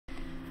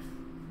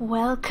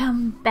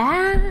Welcome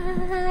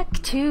back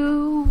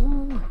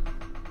to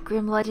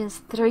Grim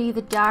Legends 3: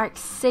 The Dark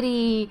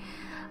City.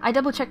 I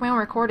double checked my own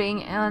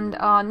recording and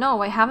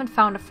no, I haven't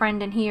found a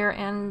friend in here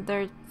and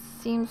there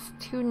seems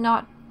to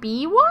not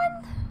be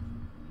one?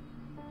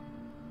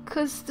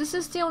 Cause this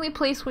is the only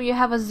place where you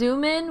have a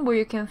zoom in where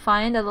you can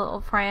find a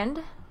little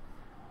friend.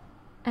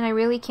 And I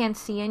really can't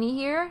see any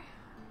here.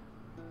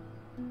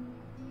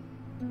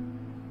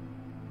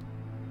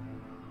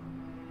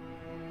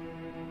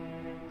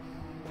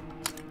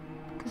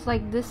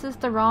 Like, this is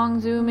the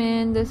wrong zoom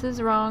in, this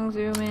is wrong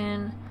zoom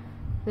in,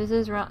 this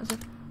is wrong.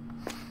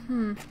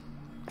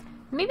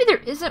 Maybe there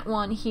isn't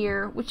one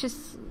here, which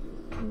is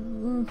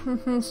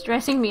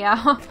stressing me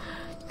out.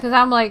 Because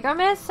I'm like, I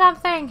missed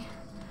something.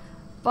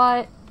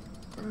 But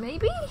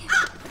maybe?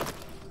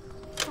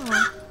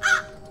 Oh.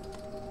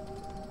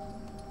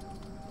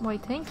 Why,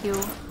 thank you.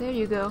 There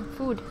you go.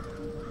 Food.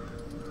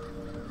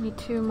 Need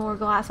 2 more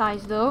glass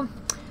eyes though.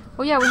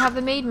 Oh yeah, we have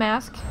the maid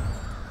mask.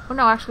 Oh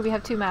no, actually we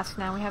have 2 masks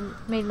now. We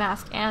have Maid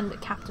Mask and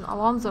Captain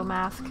Alonso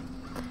Mask.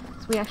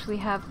 So we actually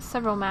have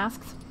several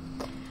masks.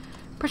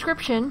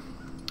 Prescription.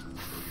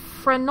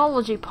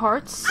 Phrenology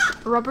parts.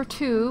 Rubber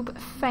tube.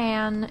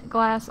 Fan.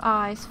 Glass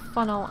eyes.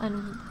 Funnel.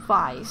 And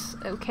vice.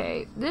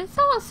 Okay. Did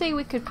someone say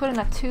we could put in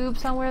a tube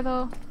somewhere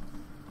though?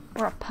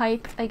 Or a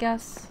pipe, I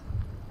guess.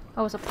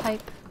 Oh, it's a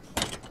pipe.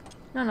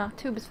 No,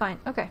 tube is fine.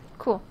 Okay,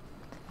 cool.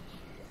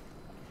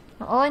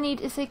 Now, all I need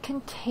is a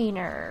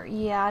container.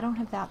 Yeah, I don't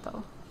have that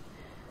though.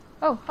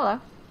 Oh,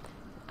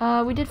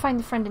 hello. We did find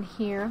the friend in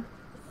here.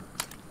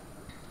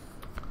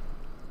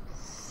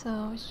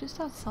 So, it's just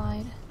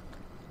outside.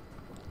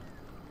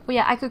 Well,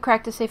 yeah, I could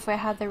crack this if I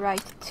had the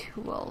right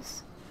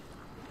tools.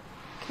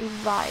 Okay,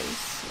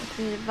 vice. What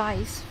do we need a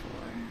vice for?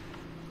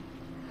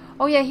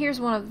 Oh yeah, here's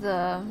one of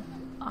the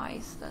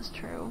eyes. That's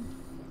true.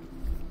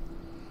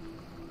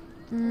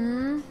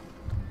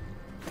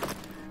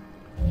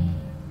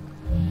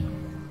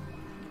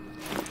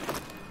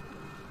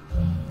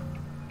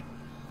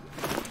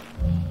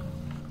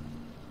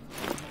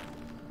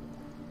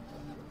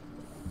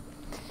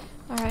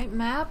 Alright,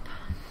 map.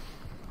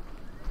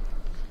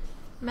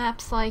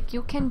 Map's like,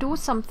 you can do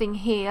something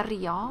here,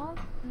 y'all.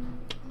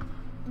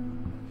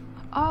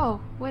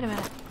 Oh, wait a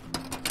minute.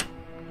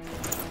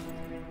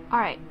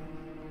 Alright.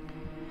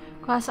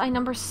 Glass eye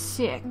number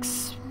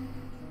 6.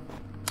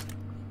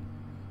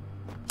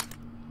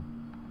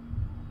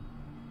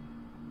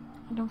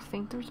 I don't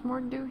think there's more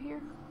to do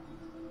here.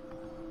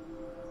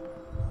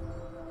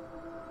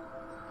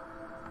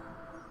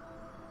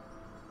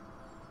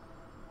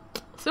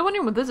 Still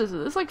wondering what this is.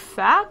 Is this like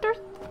fat or?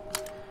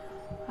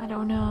 I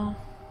don't know.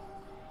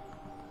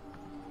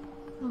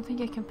 I don't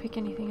think I can pick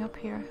anything up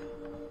here.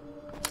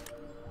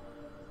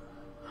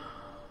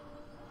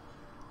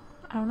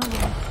 I don't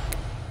know.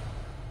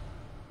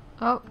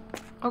 Oh,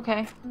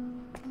 okay.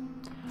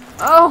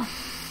 Oh.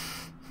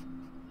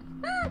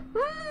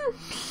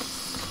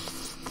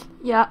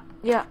 Yeah.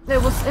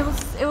 It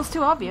was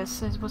too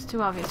obvious. It was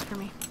too obvious for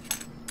me.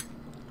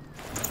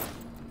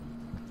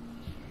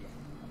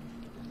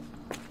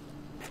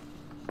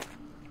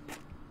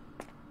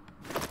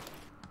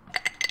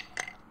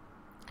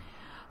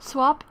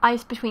 Swap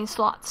eyes between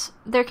slots.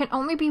 There can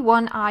only be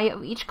 1 eye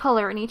of each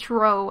color in each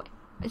row,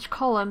 each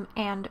column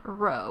and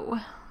row.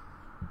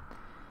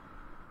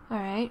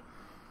 Alright.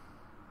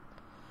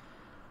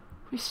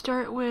 We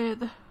start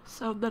with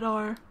some that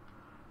are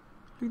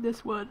like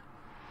this one.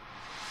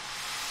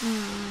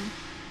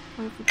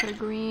 What if we put a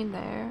green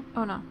there?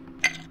 Oh no.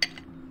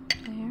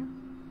 There.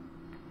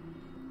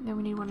 Then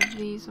we need one of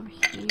these over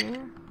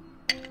here.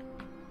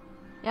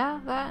 Yeah,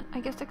 that, I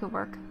guess that could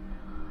work.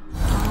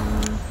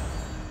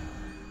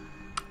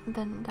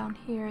 Then down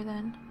here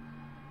then.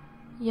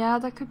 Yeah,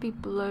 that could be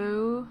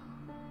blue.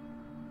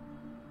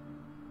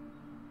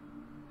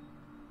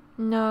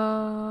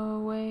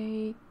 No,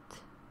 wait.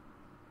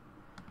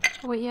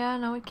 Oh, wait, yeah,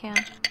 no, we can.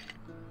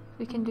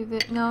 We can do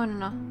this.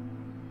 No.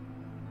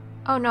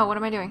 Oh no, what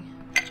am I doing?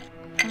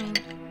 I mean...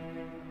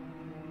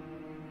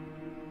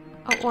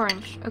 Oh,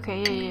 orange.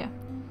 Okay, yeah.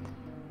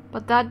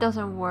 But that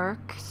doesn't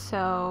work,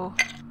 so...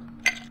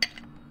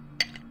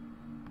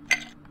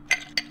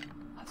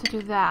 to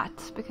do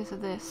that because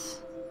of this.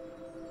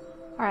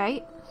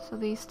 Alright, so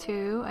these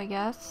 2, I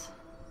guess.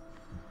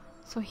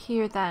 So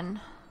here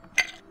then.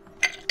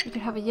 You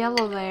could have a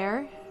yellow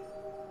there.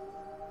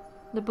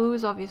 The blue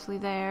is obviously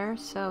there,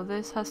 so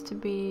this has to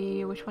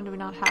be... Which one do we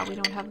not have? We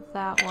don't have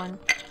that one.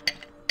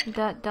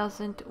 That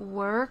doesn't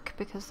work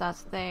because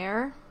that's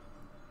there.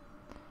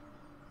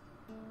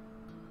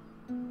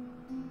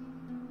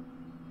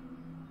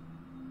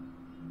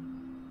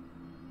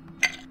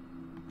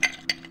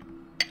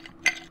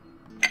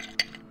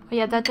 Oh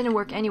yeah, that didn't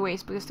work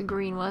anyways because the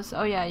green was.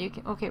 Oh yeah, you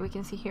can. Okay, we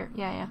can see here.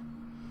 Yeah.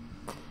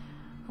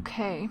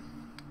 Okay.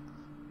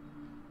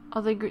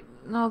 Oh,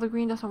 no, the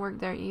green doesn't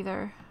work there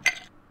either.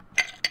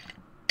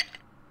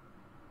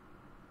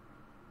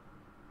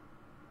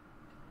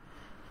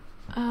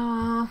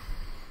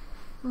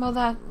 Well,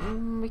 that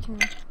we can.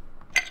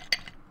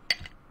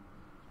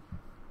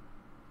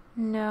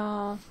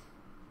 No.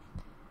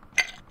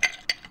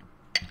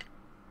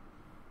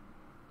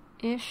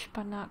 Ish,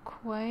 but not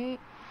quite.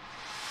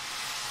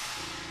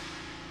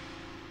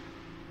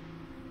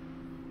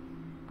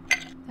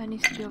 That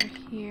needs to be over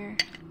here.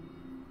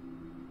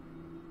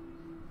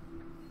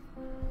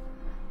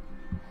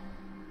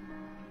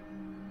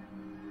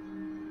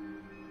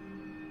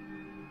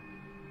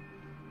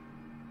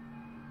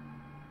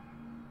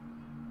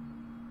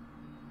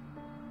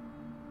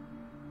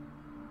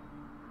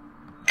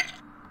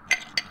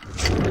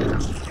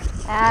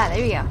 Ah,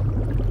 there we go.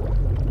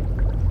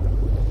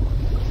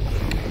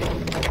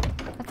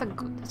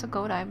 That's a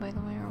goat eye, by the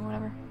way, or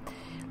whatever.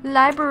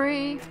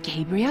 Library.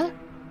 Gabriel?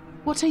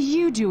 What are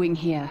you doing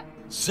here?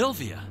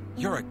 Sylvia,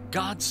 you're a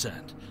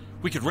godsend.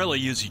 We could really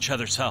use each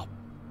other's help.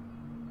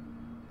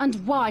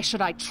 And why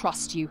should I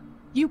trust you?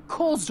 You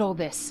caused all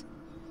this.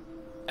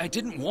 I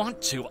didn't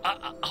want to.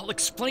 I'll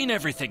explain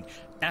everything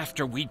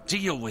after we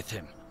deal with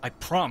him. I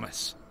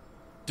promise.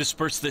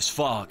 Disperse this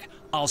fog.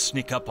 I'll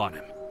sneak up on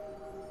him.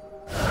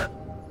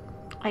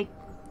 I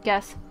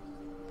guess.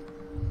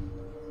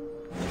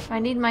 I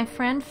need my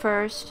friend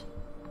first.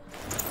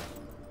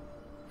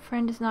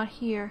 Friend is not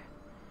here.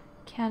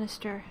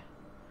 Canister.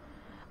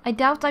 I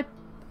doubt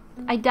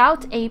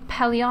a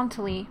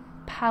paleontology.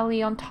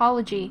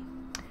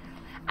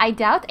 I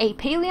doubt a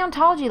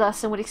paleontology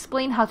lesson would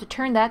explain how to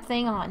turn that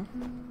thing on.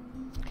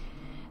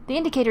 The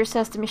indicator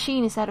says the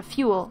machine is out of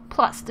fuel,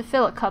 plus the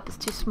fillet cup is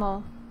too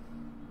small.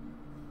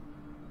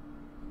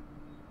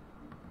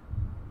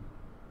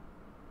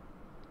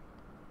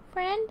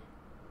 Friend?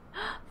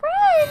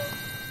 Friend!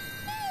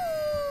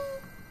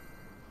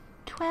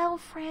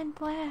 12 friend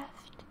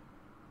left.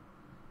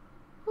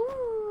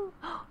 Ooh,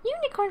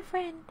 unicorn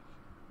friend.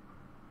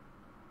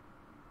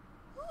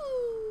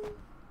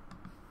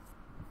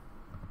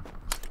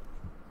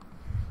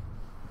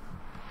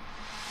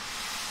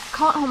 I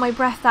can't hold my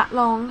breath that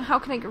long. How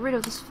can I get rid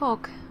of this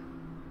fog?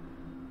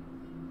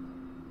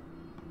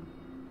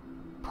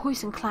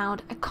 Poison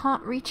cloud. I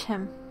can't reach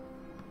him.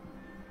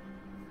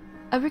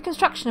 A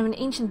reconstruction of an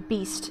ancient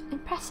beast.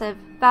 Impressive,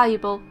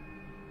 valuable,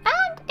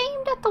 and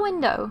aimed at the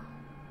window.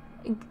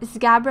 Is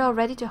Gabriel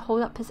ready to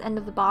hold up his end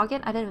of the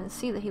bargain? I didn't even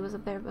see that he was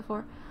up there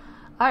before.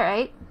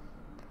 Alright.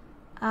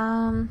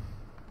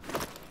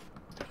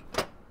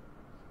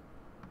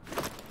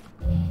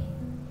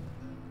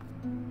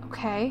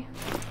 Okay.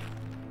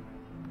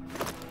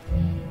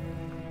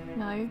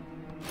 No.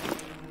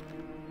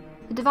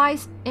 The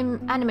device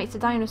animates a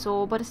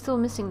dinosaur, but is still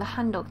missing the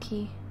handle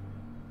key.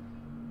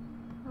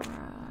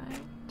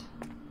 Right.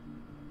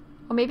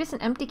 Or maybe it's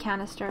an empty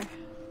canister.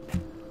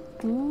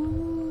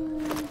 Ooh.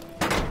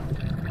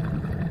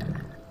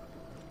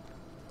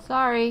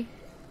 Sorry.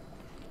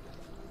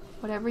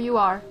 Whatever you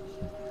are.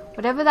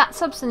 Whatever that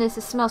substance is,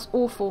 it smells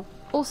awful.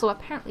 Also,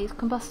 apparently it's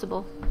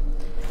combustible.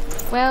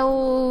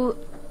 Well,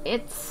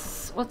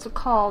 it's... what's it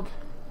called?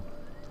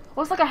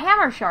 Well, it's like a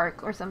hammer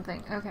shark or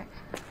something. Okay.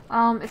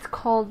 It's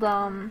called,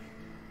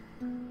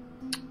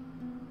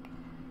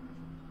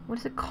 what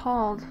is it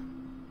called?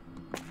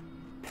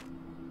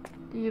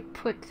 You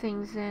put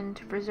things in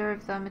to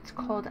preserve them. It's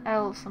called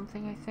L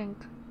something, I think.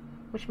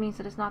 Which means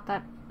that it's not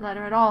that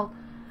letter at all.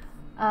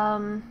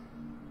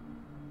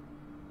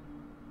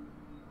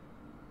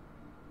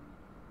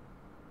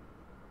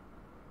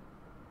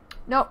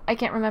 Nope, I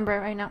can't remember it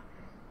right now.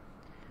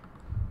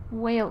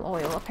 Whale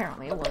oil,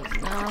 apparently it was.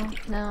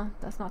 No,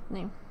 that's not the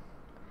name.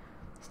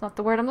 That's not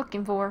the word I'm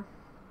looking for.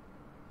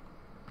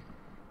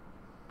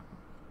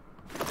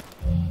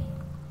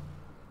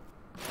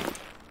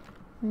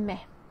 Meh.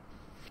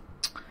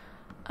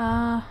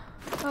 Oh,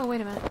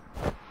 wait a minute.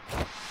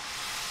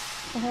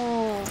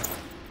 Oh.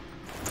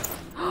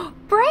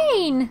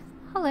 Brain!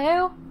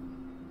 Hello.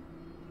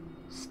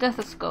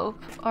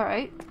 Stethoscope.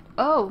 Alright.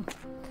 Oh.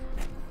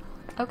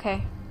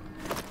 Okay.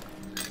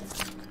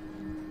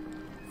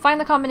 Find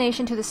the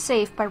combination to the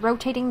safe by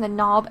rotating the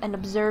knob and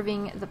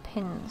observing the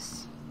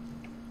pins.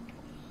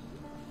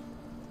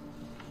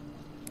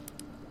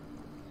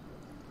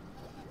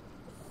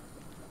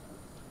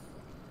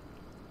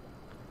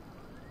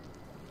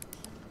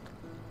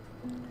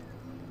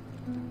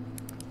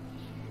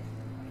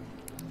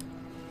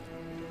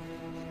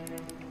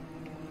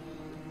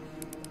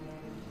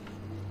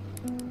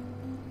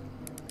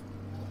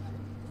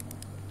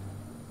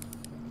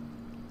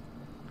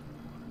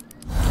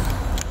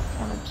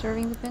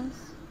 Observing the pins.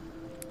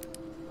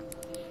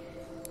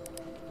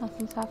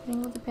 Nothing's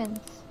happening with the pins.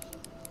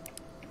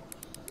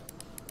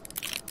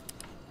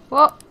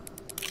 Whoa!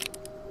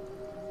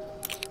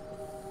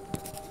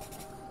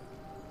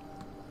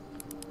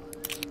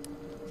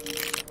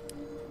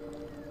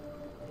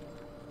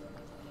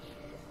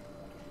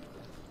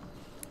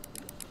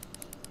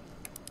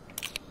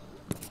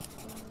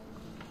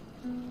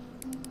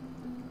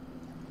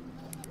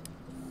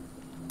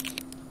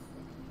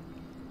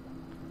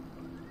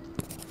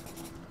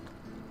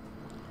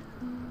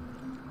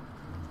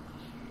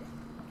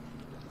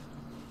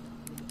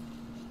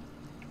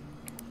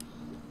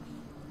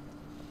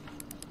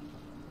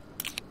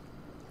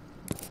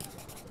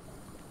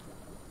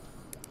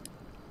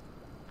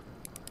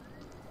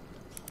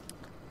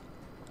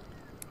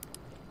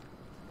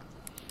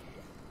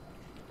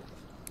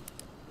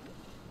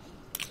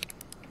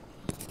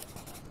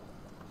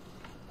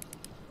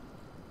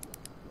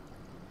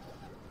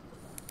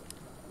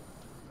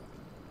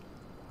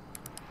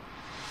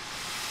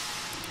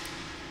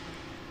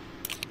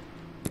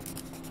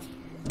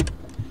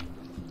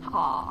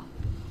 Haha.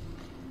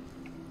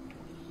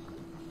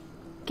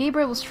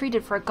 Gabriel was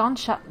treated for a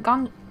gunshot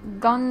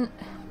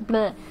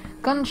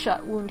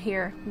wound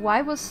here.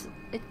 Why was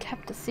it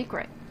kept a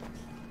secret?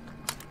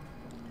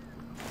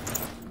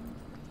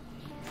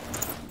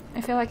 I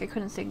feel like I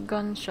couldn't say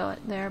gunshot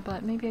there,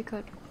 but maybe I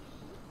could.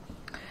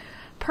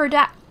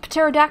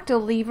 Pterodactyl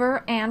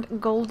lever and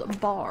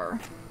gold bar.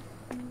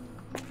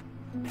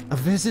 A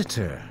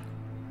visitor?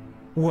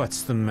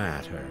 What's the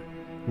matter?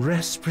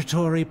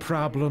 Respiratory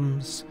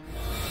problems?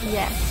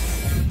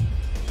 Yes.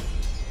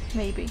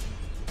 Maybe.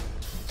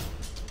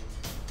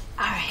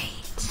 Alright.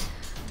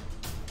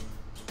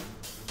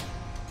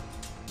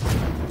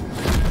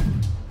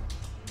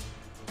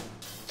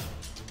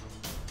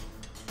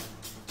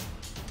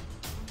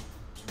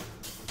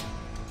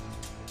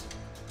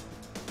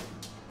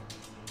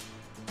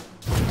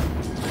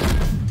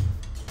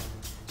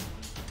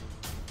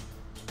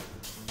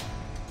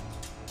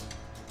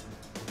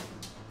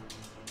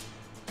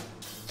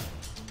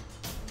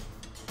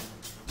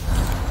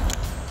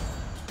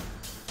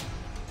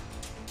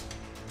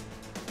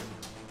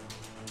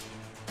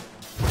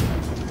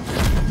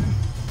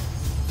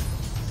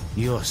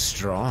 You're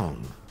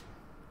strong.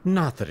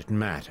 Not that it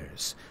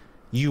matters.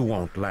 You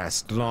won't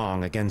last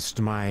long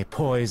against my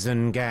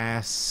poison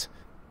gas.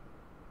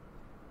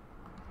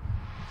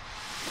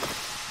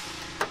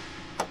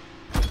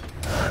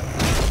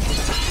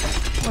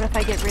 What if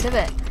I get rid of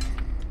it?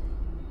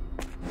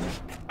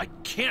 I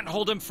can't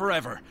hold him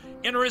forever.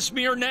 Enter his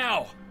mirror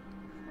now.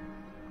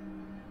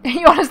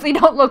 You honestly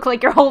don't look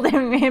like you're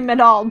holding him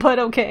at all, but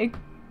okay.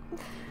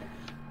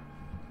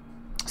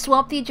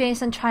 Swap the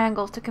adjacent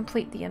triangles to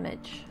complete the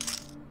image.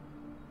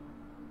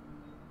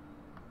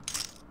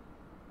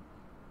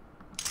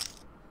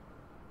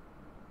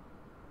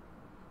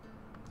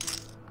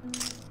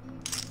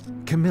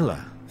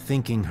 Camilla,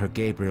 thinking her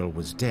Gabriel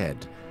was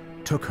dead,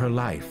 took her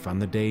life on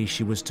the day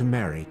she was to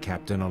marry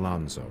Captain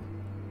Alonso.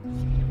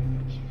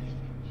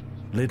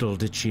 Little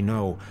did she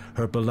know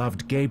her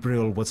beloved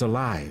Gabriel was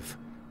alive.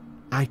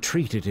 I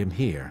treated him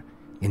here,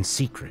 in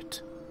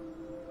secret.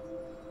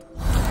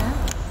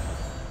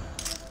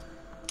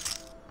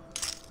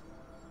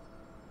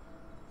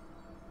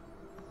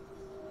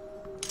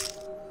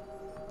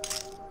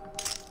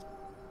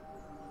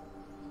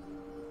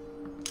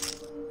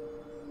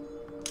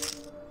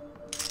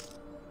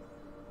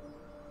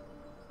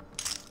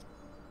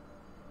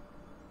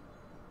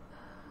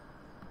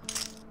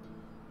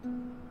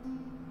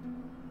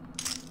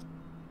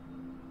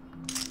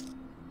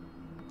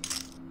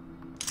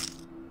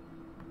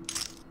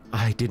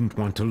 I didn't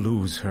want to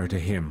lose her to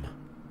him.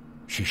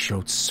 She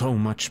showed so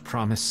much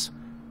promise.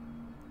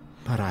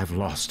 But I've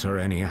lost her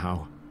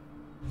anyhow.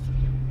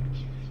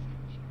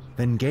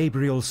 Then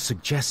Gabriel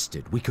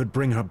suggested we could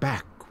bring her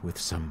back with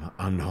some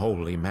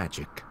unholy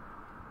magic.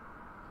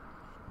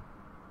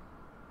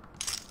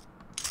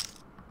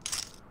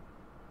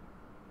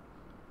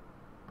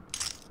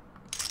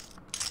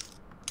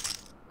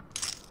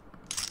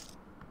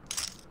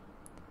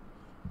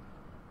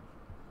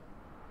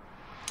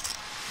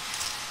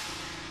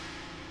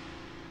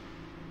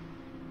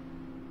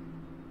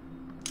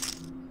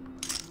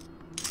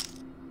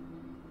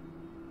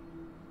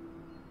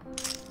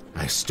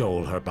 I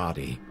stole her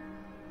body.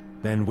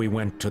 Then we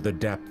went to the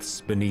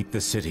depths beneath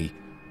the city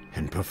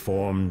and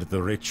performed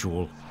the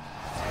ritual.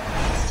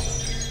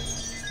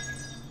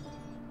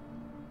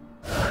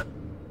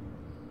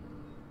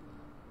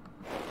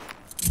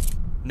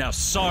 Now,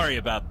 sorry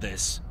about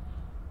this,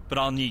 but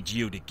I'll need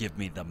you to give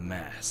me the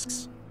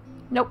masks.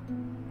 Nope.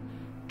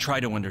 Try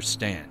to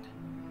understand.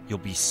 You'll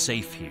be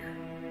safe here.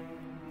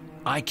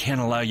 I can't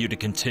allow you to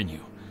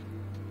continue.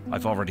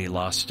 I've already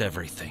lost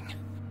everything.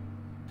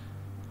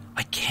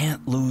 I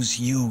can't lose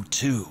you,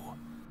 too.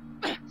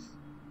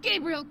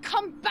 Gabriel,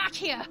 come back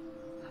here!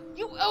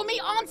 You owe me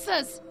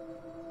answers!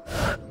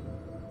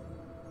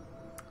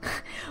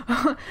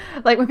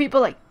 Like when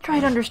people like, try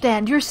to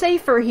understand, you're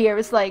safer here.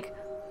 It's like,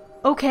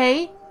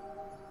 okay.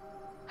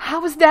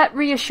 How is that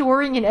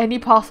reassuring in any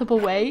possible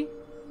way?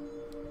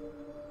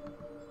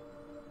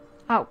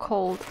 Out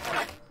cold.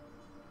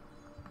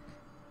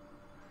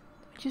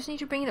 We just need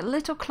to bring it a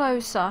little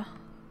closer.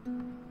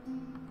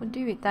 We'll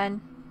do it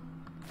then.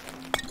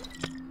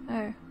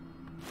 Oh.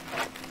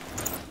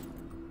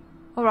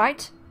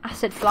 Alright.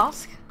 Acid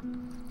flask.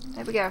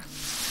 There we go.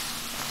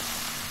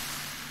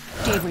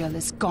 Gabriel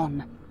is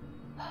gone.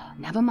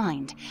 Never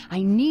mind.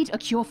 I need a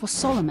cure for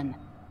Solomon.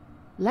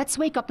 Let's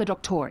wake up the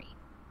Doctori.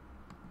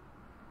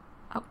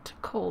 Out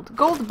cold.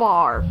 Gold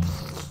bar.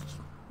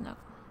 No.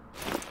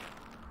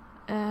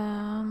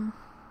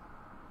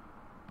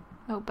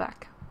 Oh,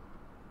 back.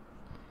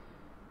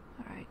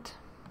 Alright.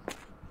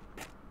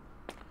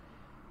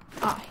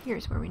 Ah,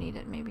 here's where we need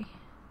it, maybe.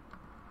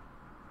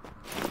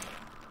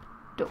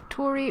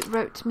 Doctori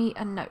wrote me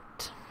a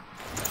note.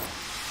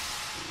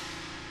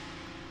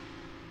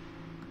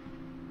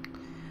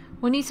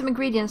 We'll need some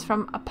ingredients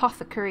from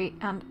apothecary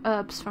and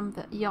herbs from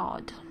the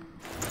yard.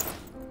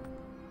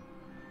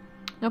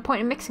 No point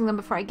in mixing them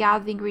before I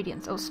gather the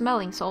ingredients. Oh,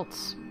 smelling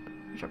salts,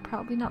 which are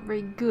probably not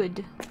very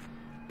good.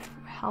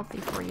 healthy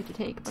for you to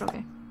take, but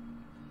okay.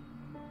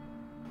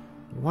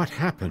 What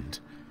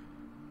happened?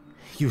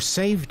 You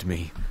saved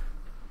me.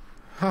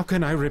 How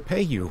can I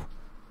repay you?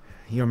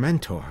 Your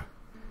mentor.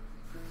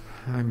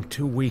 I'm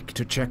too weak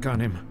to check on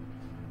him.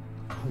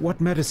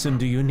 What medicine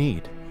do you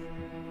need?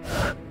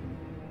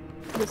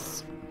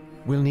 This.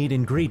 We'll need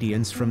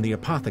ingredients from the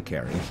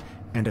apothecary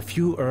and a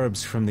few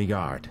herbs from the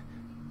yard.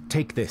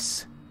 Take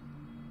this.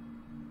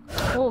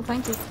 Oh,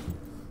 thank you.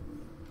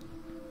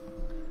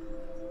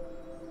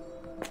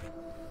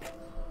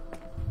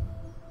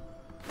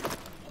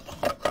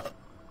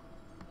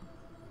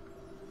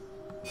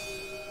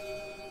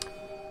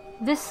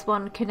 This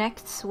one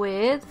connects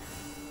with...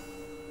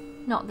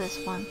 not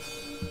this one.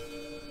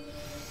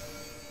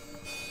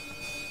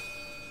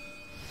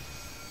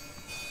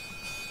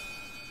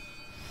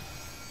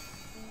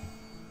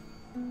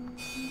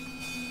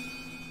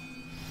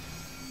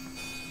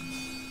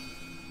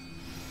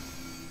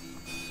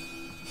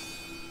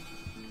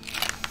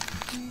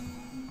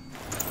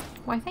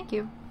 Why, thank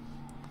you.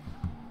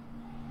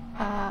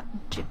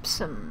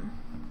 Gypsum.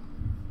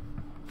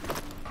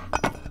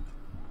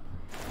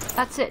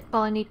 That's it.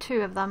 Well, I need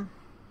 2 of them.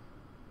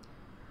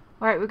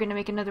 Alright, we're gonna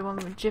make another one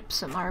with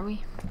gypsum, are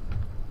we?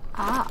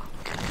 Ah.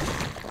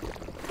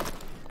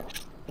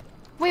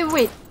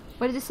 Wait.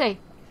 What did it say?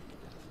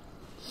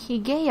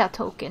 Higeya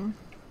token.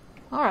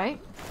 Alright.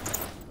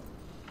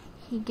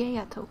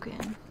 Higeya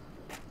token.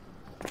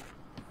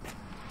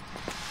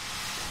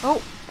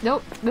 Oh,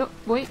 nope,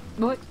 wait.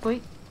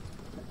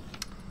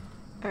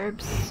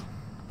 Herbs.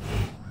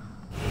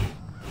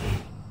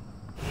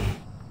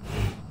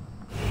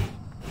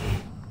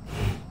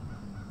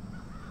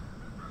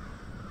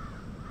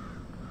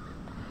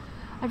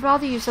 I'd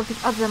rather use something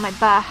other than my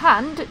bare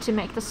hand to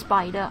make the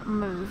spider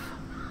move.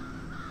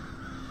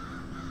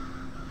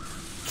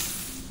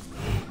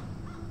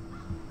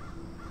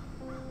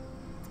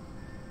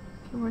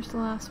 Okay, where's the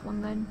last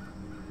one then?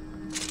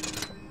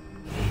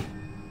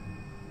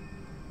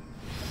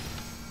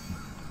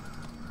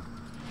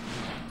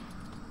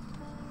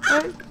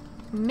 Oh,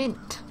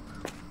 mint.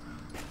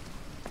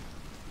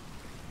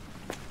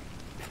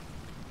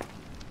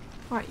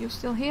 Right, you're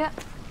still here?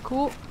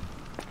 Cool.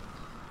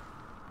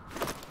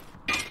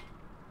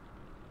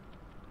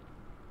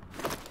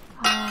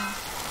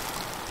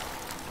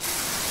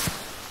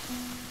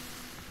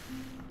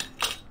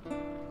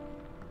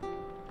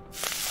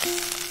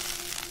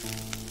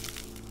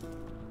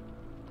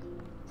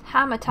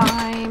 Hammer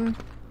time!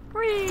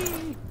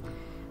 Whee!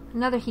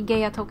 Another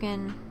Higeya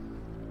token.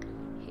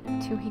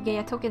 2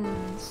 Higeya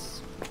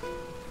tokens.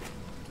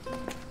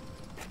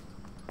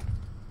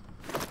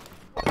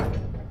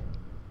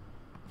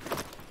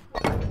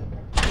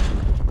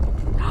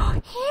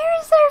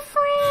 Here's our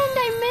friend!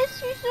 I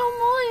miss you so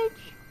much!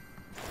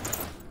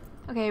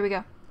 Okay, here we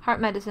go.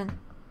 Heart medicine.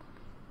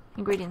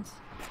 Ingredients,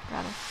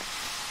 rather.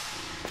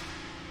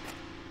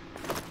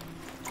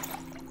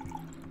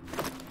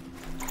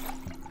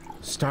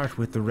 Start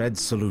with the red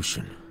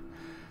solution.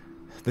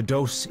 The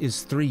dose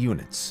is 3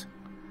 units.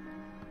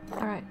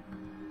 Alright.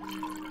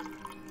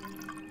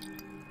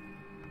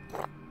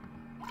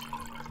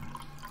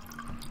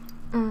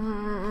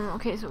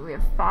 Okay, so we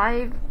have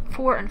 5,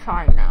 4, and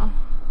 5 now.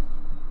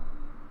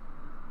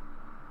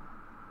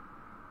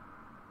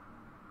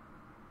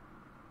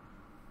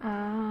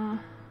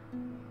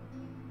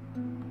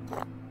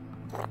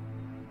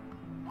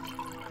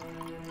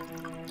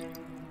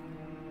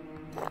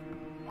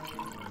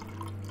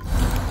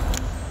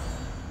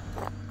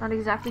 Not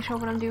exactly sure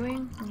what I'm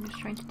doing. I'm just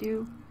trying to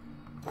do.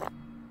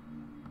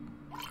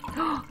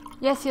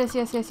 Yes.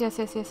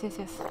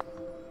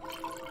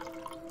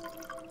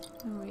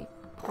 Wait,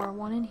 pour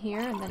 1 in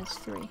here, and then it's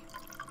 3.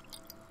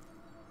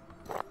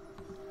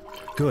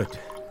 Good.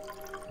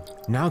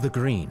 Now the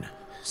green.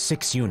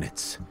 6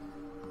 units.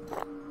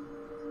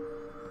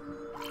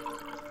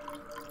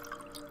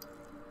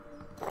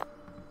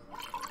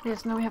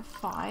 Yes, now we have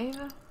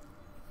 5.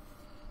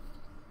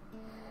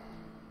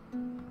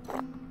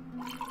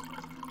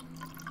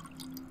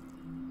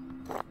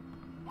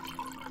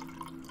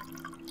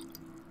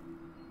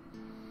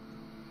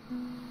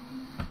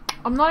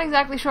 I'm not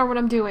exactly sure what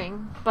I'm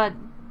doing, but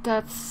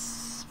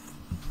that's...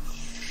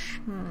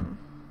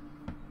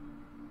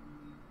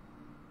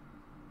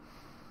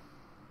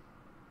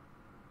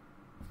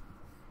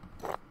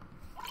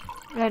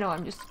 I know,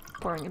 I'm just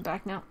pouring it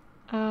back now.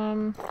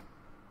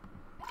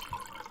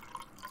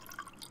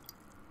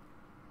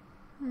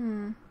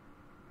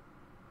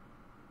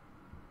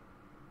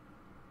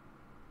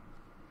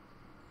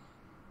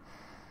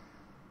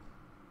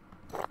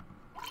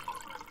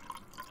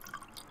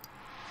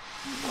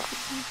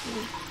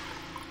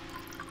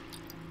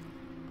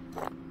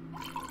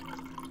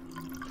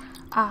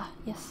 Ah,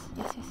 yes.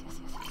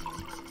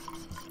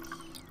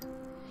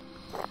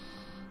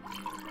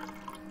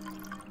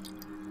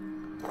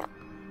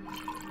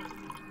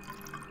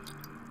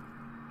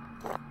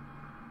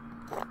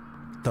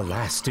 The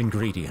last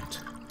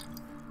ingredient.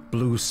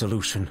 Blue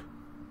solution.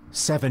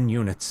 7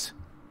 units.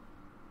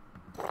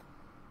 I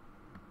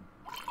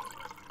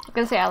was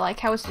gonna say, I like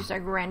how it's just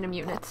like random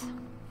units.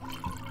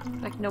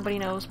 Like, nobody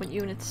knows what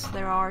units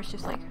there are, it's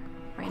just like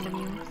random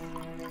units.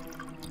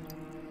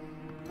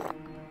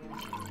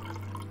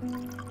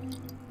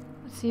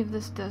 Let's see if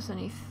this does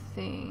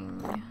anything.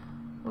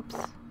 Whoops.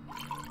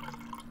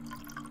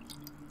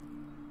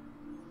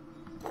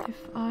 If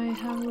I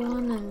have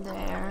one in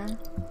there...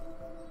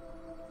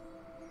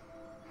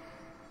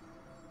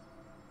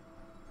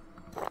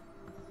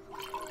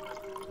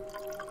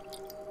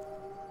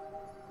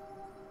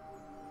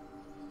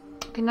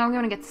 Okay, now I'm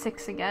gonna get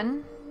 6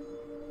 again.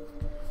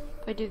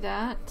 If I do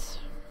that...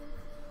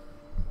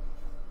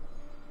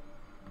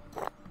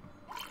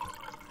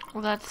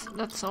 Well,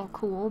 that's all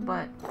cool,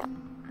 but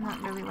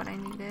not really what I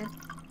needed.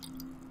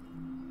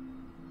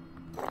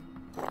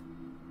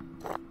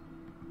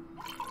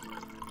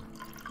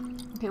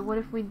 Okay, what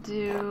if we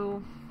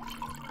do...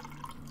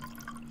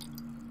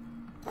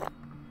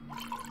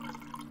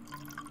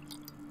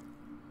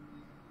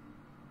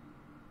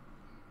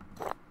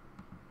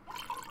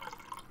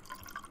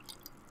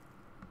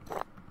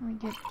 We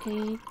get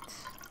 8.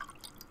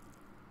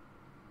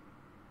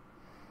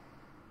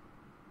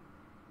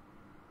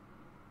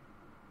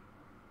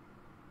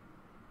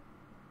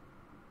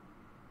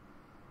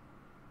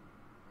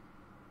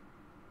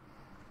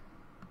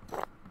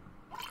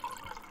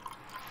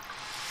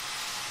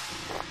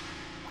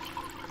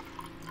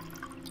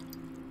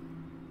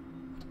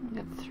 We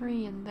got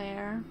 3 in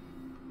there.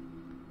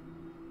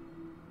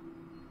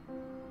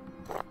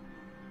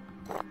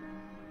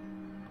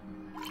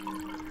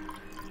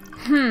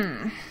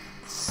 Hmm.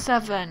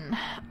 7.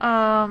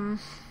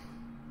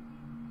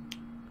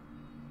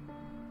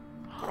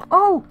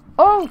 Oh!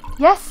 Oh!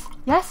 Yes!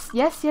 Yes!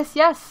 Yes! Yes!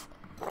 Yes!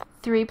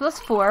 3 plus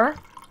 4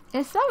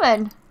 is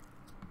 7.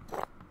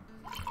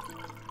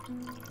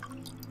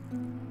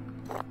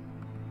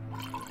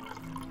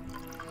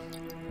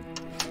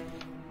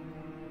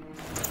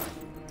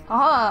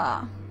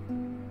 Ah!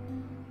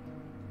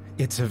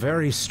 It's a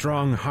very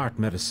strong heart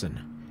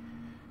medicine.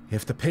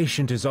 If the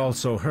patient is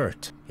also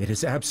hurt, it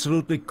is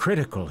absolutely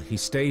critical he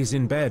stays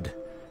in bed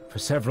for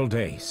several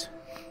days.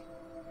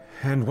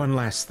 And one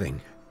last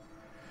thing.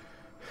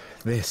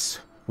 This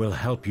will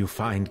help you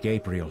find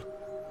Gabriel.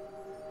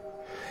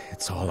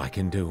 It's all I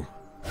can do.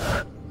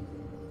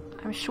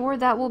 I'm sure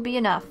that will be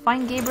enough.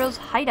 Find Gabriel's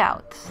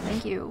hideout.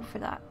 Thank you for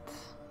that.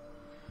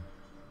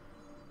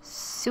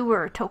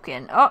 Sewer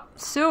token. Oh,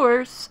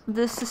 sewers.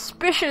 The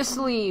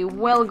suspiciously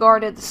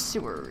well-guarded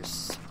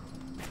sewers.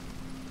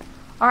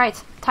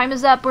 Alright, time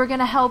is up. We're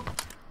gonna help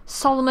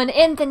Solomon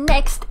in the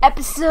next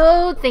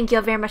episode. Thank you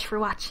all very much for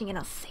watching, and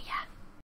I'll see you.